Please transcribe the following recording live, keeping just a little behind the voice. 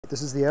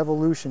This is the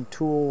Evolution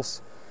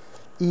Tools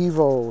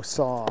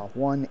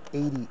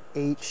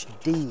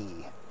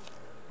EVOSAW180HD.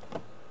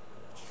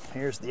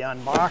 Here's the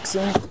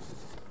unboxing.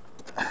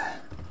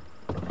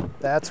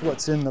 That's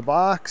what's in the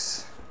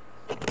box.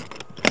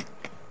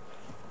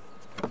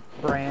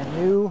 Brand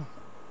new.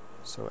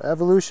 So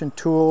Evolution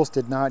Tools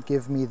did not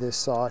give me this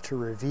saw to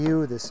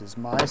review. This is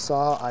my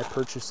saw. I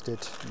purchased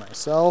it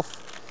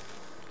myself.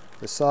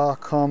 The saw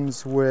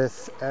comes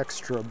with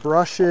extra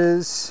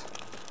brushes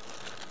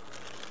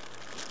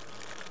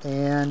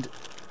and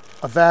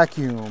a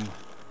vacuum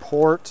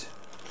port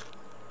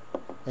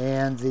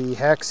and the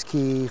hex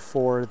key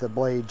for the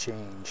blade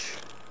change.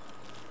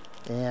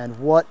 And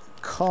what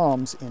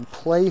comes in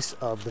place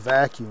of the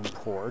vacuum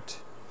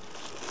port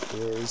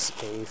is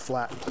a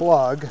flat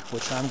plug,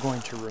 which I'm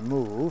going to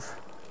remove.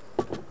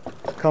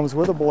 It comes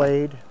with a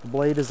blade. The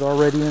blade is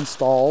already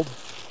installed.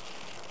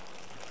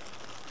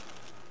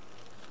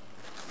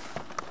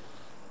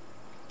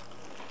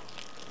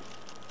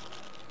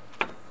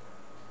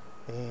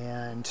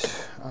 And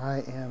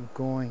I am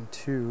going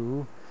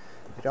to,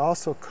 it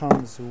also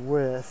comes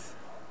with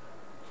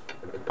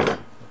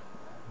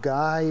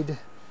guide,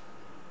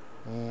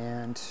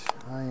 and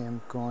I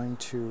am going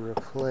to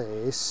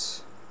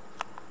replace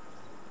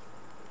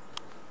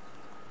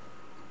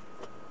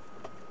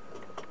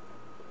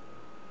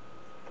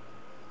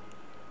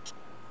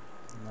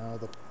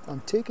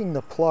I'm taking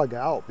the plug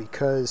out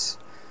because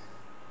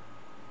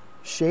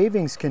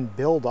shavings can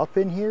build up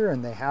in here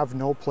and they have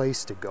no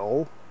place to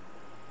go.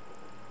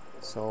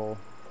 So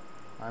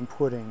I'm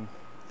putting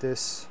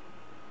this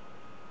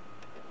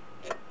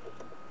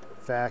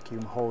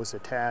vacuum hose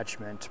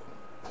attachment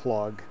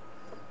plug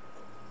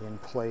in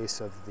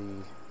place of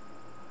the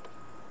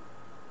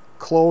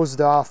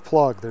closed off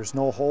plug. There's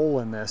no hole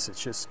in this.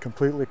 It's just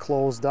completely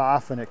closed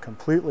off and it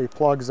completely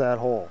plugs that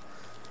hole.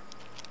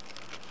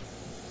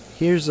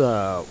 Here's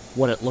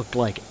what it looked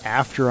like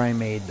after I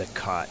made the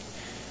cut.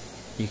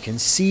 You can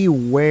see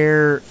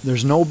where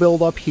there's no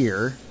buildup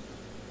here,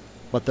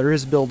 but there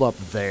is buildup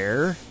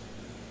there,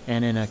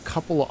 and in a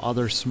couple of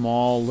other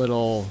small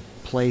little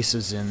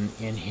places in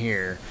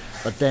here.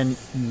 But then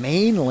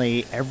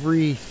mainly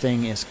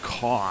everything is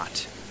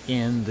caught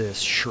in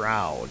this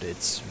shroud.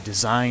 It's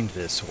designed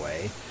this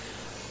way,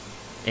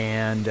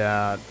 and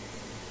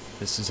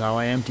this is how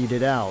I emptied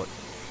it out.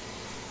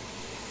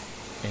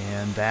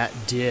 And that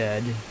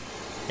did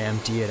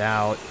empty it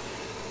out.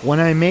 When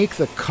I make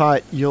the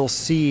cut, you'll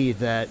see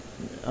that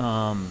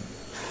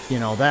you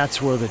know,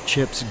 that's where the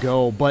chips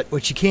go. But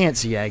what you can't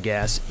see, I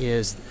guess,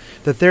 is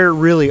that there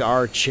really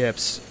are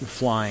chips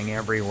flying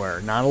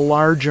everywhere. Not a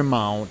large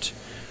amount,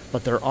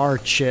 but there are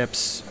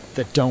chips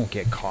that don't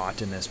get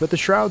caught in this. But the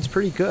shroud's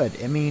pretty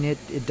good. I mean,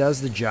 it does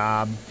the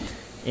job,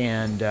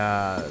 and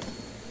I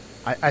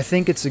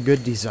think it's a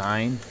good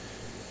design,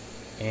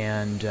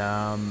 and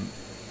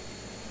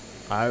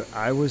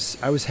I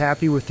was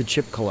happy with the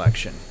chip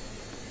collection.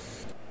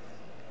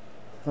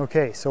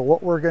 Okay, so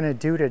what we're going to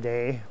do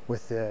today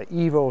with the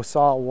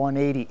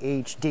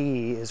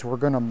EVOSAW180HD is we're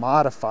going to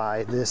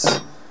modify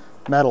this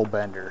metal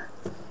bender.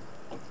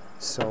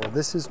 So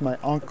this is my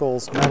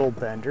uncle's metal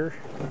bender.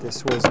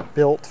 This was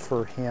built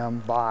for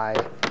him by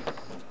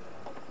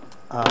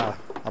a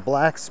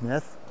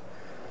blacksmith,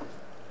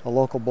 a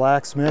local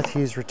blacksmith.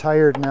 He's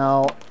retired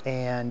now,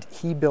 and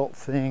he built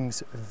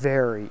things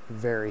very,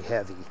 very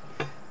heavy,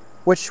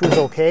 which was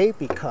okay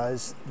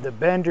because the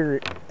bender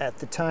at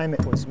the time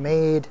it was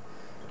made,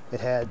 it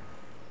had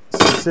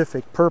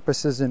specific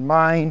purposes in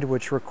mind,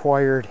 which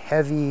required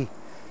heavy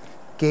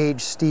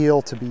gauge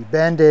steel to be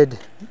bended.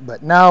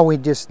 But now we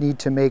just need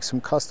to make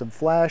some custom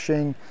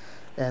flashing,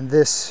 and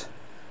this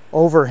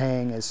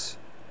overhang is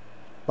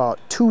about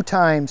 2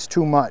 times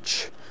too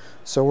much.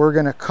 So we're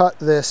going to cut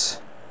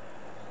this.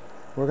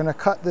 We're going to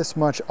cut this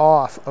much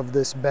off of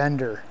this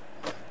bender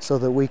so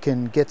that we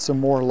can get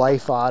some more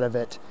life out of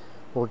it.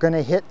 We're going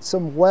to hit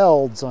some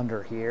welds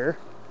under here,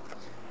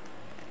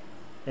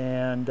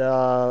 and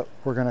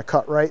we're going to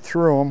cut right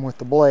through them with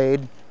the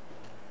blade.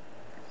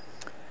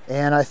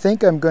 And I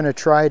think I'm going to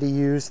try to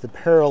use the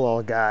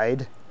parallel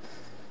guide.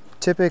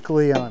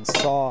 Typically on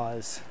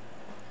saws,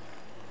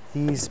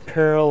 these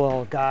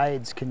parallel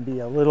guides can be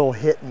a little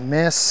hit and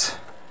miss.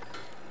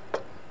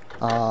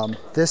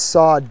 This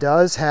saw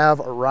does have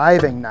a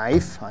riving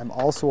knife. I'm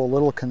also a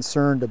little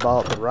concerned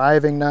about the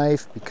riving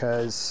knife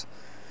because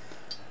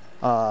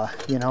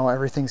you know,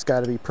 everything's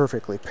got to be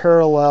perfectly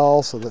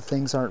parallel so that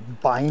things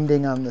aren't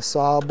binding on the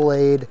saw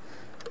blade,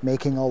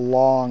 making a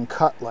long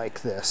cut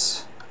like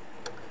this.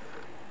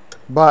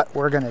 But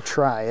we're going to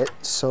try it.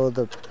 So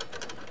the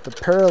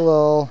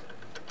parallel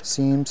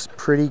seems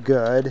pretty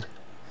good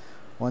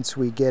once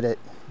we get it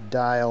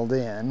dialed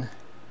in.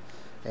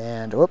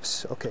 And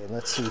whoops, okay,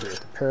 let's see here.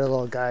 The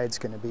parallel guide's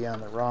going to be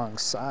on the wrong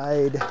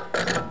side.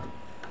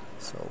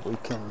 So we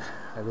can,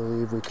 I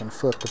believe we can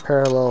flip the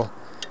parallel.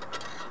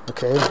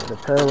 Okay, the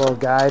parallel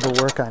guide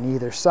will work on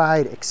either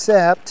side,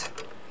 except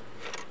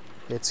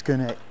it's going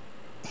to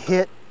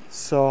hit,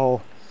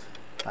 so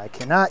I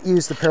cannot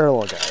use the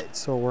parallel guide.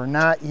 So we're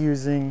not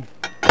using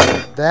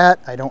that.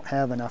 I don't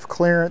have enough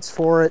clearance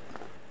for it.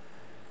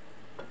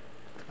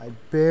 I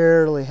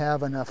barely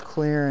have enough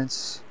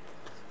clearance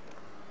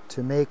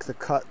to make the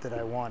cut that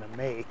I want to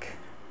make.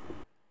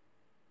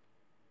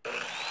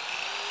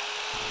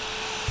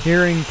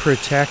 Hearing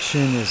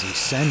protection is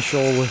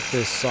essential with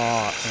this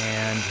saw,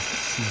 and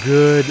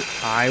good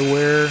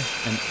eyewear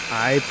and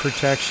eye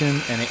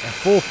protection, and a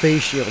full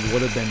face shield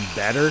would have been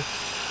better,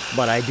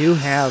 but I do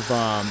have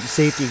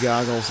safety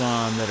goggles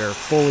on that are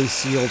fully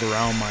sealed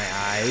around my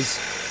eyes.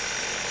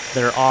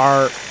 There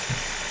are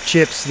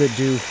chips that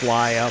do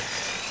fly up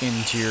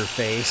into your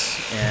face,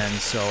 and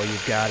so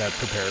you've got to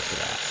prepare for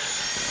that.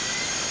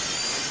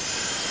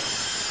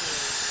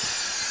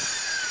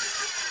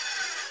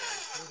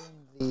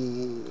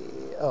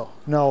 Oh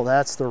no,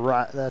 that's the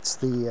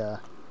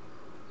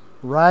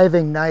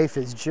riving knife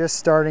is just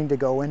starting to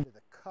go into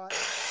the cut.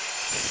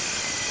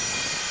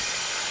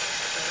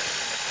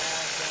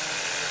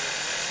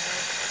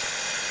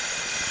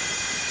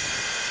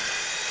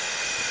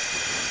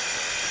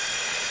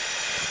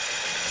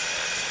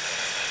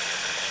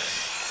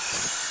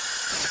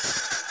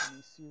 Let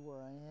me see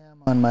where I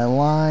am on my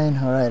line.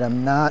 All right,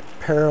 I'm not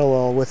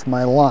parallel with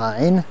my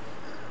line.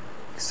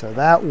 So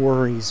that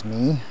worries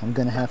me. I'm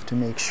going to have to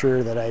make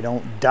sure that I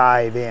don't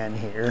dive in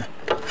here.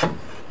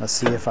 Let's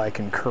see if I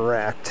can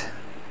correct.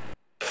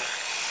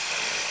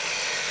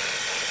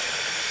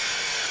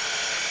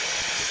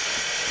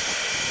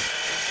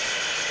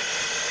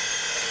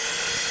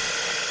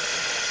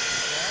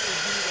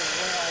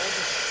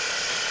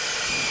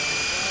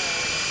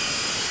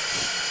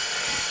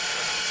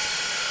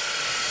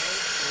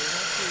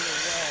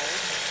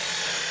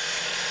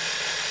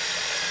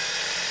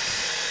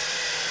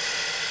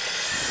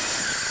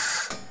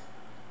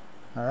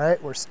 All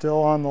right, we're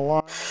still on the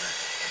line.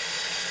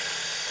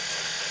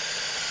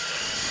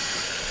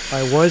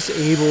 I was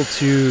able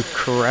to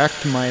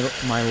correct my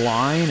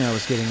line. I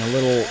was getting a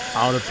little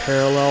out of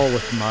parallel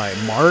with my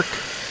mark,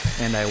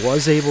 and I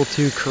was able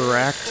to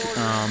correct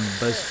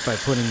by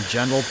putting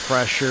gentle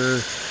pressure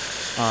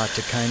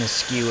to kind of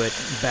skew it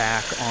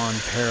back on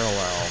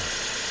parallel.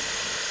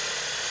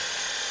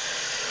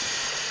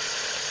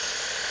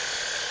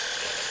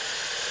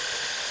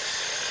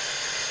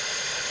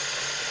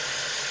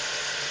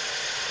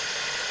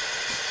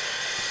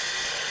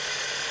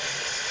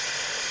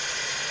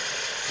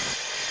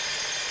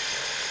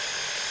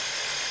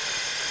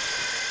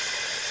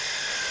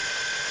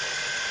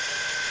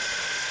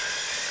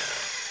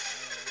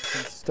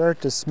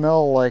 Start to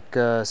smell like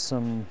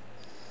some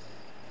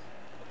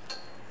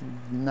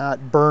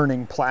not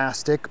burning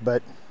plastic,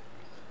 but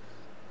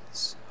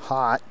it's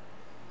hot.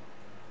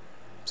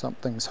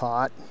 Something's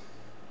hot.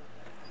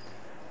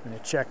 I'm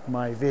going to check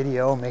my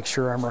video, make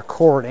sure I'm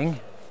recording.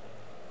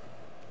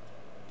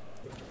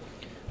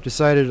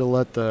 Decided to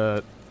let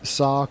the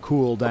saw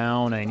cool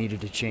down. I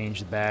needed to change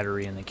the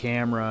battery in the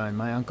camera, and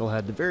my uncle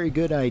had the very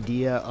good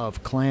idea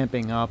of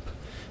clamping up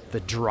the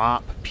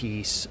drop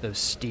piece of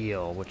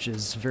steel, which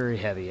is very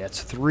heavy.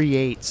 That's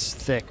 3/8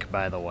 thick,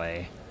 by the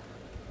way.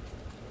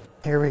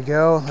 Here we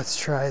go. Let's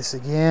try this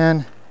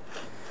again.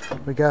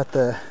 We got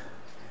the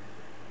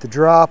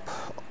drop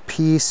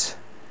piece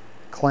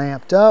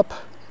clamped up.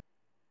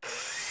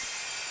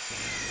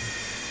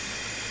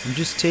 I'm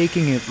just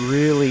taking it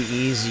really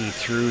easy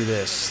through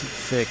this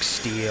thick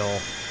steel.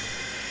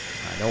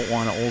 I don't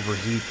want to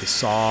overheat the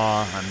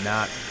saw. I'm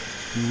not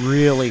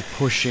really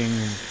pushing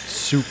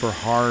super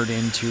hard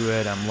into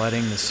it. I'm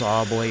letting the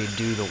saw blade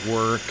do the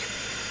work.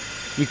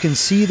 You can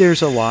see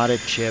there's a lot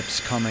of chips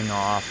coming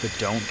off that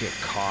don't get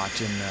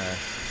caught in the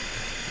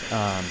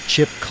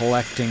chip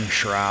collecting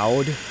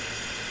shroud,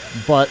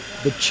 but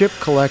the chip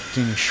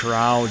collecting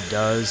shroud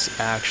does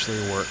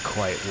actually work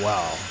quite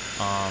well.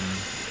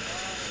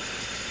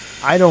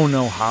 I don't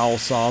know how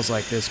saws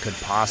like this could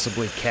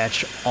possibly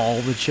catch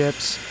all the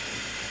chips.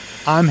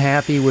 I'm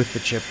happy with the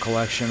chip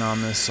collection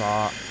on this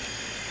saw.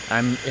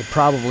 It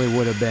probably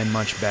would have been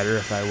much better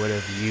if I would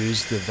have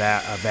used a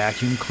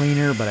vacuum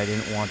cleaner, but I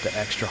didn't want the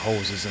extra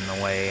hoses in the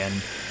way,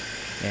 and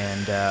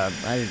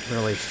I didn't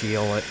really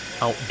feel it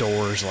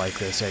outdoors like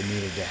this. I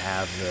needed to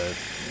have the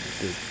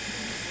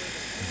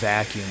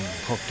vacuum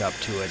hooked up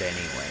to it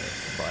anyway.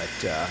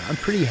 But I'm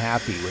pretty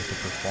happy with the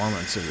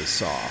performance of this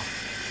saw.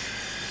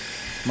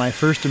 My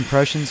first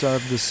impressions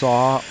of the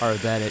saw are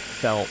that it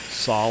felt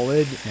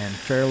solid and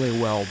fairly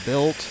well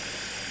built.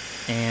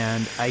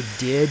 And I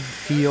did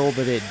feel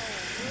that it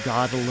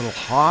got a little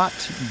hot,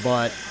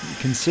 but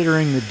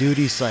considering the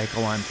duty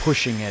cycle I'm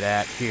pushing it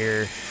at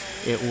here,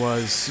 it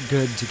was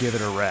good to give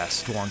it a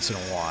rest once in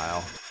a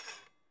while.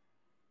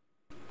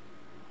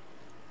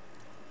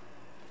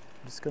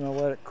 Just gonna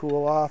let it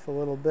cool off a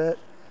little bit.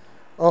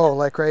 Oh,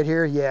 like right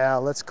here? Yeah,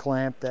 let's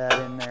clamp that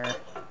in there.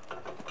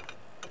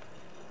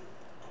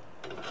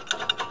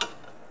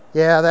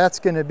 Yeah, that's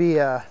gonna be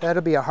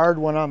that'll be a hard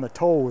one on the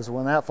toes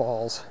when that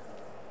falls.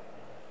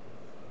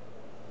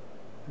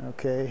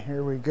 Okay,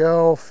 here we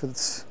go.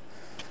 Let's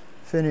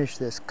finish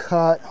this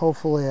cut.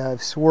 Hopefully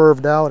I've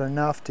swerved out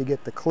enough to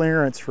get the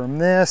clearance from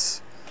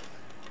this.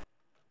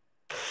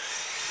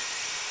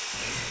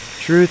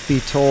 truth be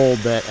told,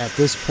 that at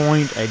this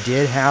point I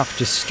did have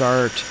to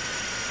start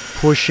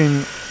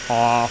pushing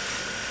off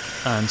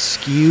on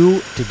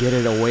skew to get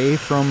it away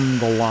from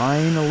the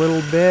line a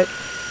little bit,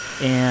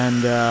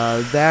 and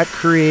that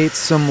creates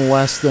some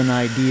less than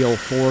ideal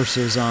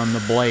forces on the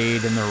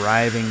blade and the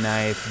riving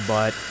knife,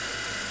 but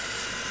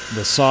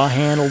the saw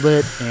handled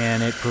it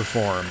and it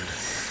performed.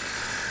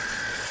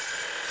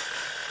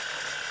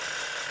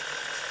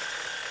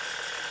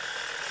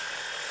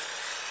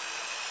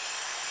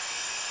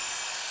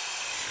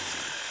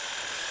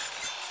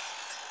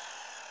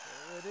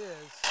 There it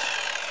is.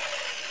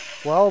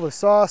 Well, the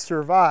saw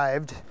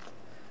survived.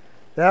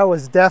 That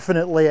was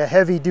definitely a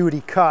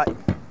heavy-duty cut.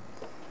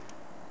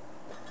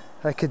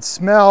 I could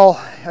smell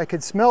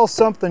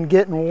something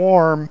getting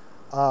warm,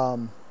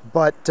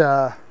 but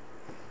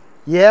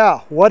yeah,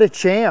 what a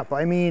champ.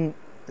 I mean,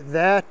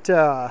 that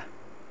the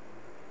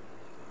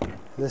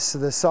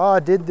saw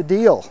did the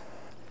deal.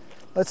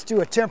 Let's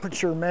do a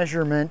temperature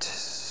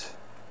measurement.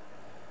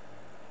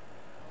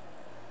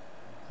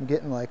 I'm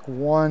getting like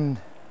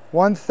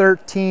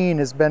 113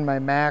 has been my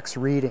max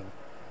reading.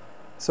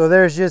 So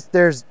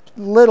there's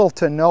little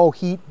to no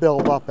heat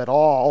buildup at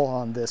all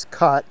on this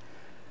cut.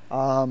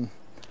 Of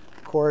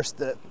course,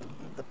 the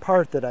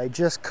part that I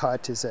just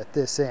cut is at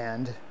this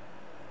end.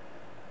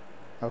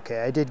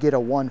 Okay, I did get a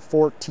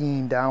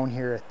 114 down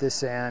here at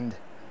this end.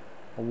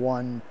 I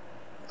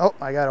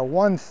got a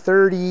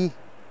 130.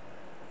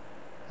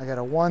 I got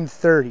a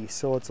 130,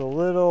 so it's a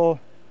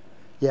little,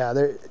 yeah,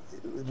 there,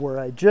 where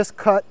I just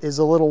cut is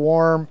a little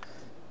warm.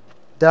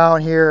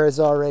 Down here is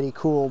already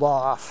cooled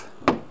off.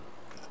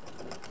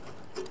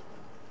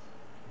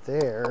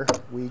 There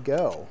we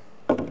go.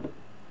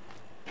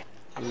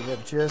 We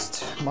have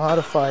just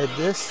modified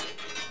this so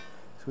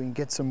we can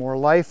get some more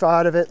life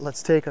out of it.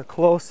 Let's take a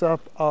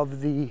close-up of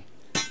the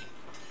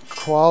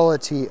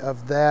quality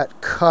of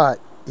that cut.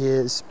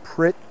 Is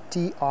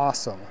pretty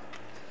awesome.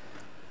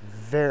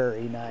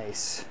 Very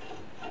nice.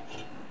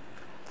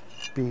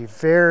 Be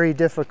very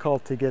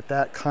difficult to get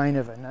that kind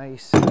of a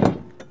nice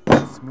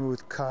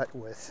smooth cut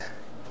with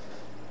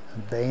a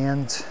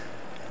band,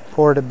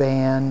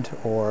 porta-band,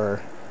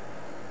 or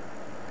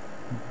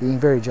being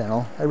very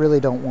gentle. I really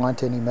don't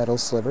want any metal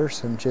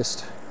slivers. I'm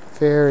just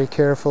very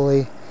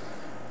carefully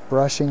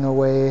brushing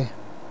away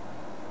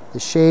the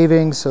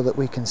shavings so that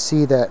we can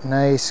see that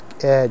nice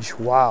edge.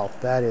 Wow,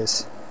 that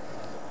is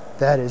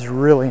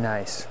really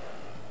nice.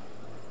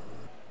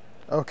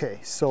 Okay,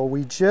 so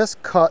we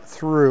just cut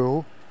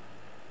through.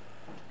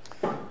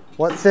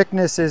 What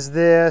thickness is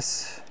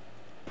this?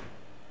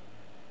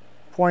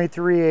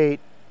 0.384,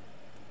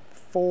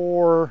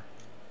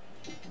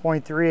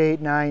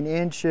 0.389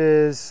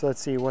 inches.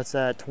 Let's see, what's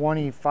that?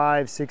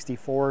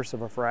 25/64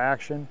 of a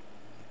fraction.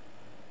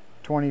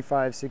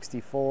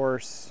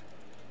 25/64.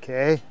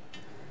 Okay,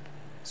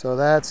 so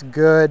that's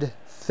good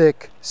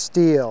thick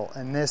steel,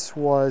 and this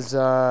was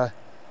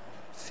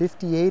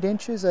 58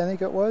 inches, I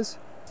think it was.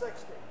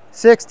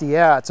 60,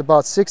 yeah, it's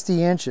about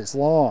 60 inches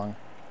long.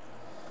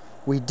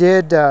 We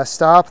did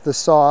stop the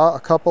saw a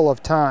couple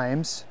of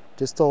times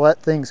just to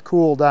let things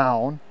cool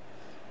down,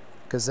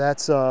 because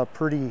that's a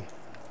pretty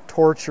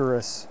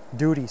torturous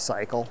duty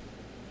cycle.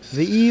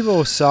 The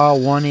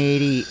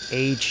EVOSAW180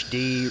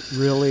 HD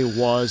really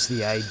was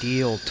the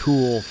ideal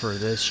tool for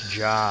this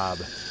job.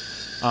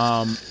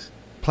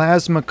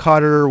 Plasma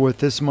cutter with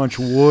this much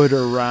wood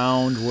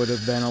around would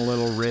have been a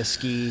little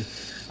risky.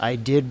 I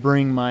did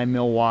bring my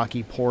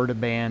Milwaukee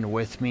porta-band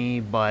with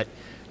me, but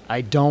I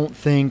don't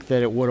think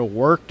that it would have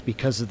worked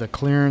because of the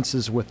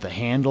clearances with the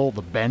handle,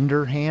 the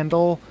bender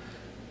handle.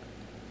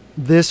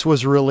 This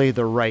was really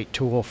the right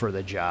tool for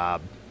the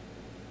job.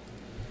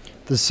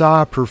 The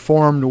saw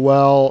performed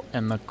well,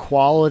 and the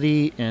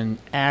quality and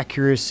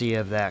accuracy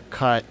of that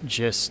cut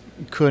just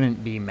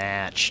couldn't be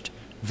matched.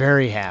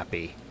 Very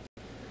happy.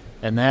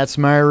 And that's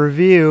my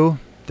review.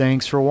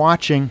 Thanks for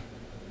watching.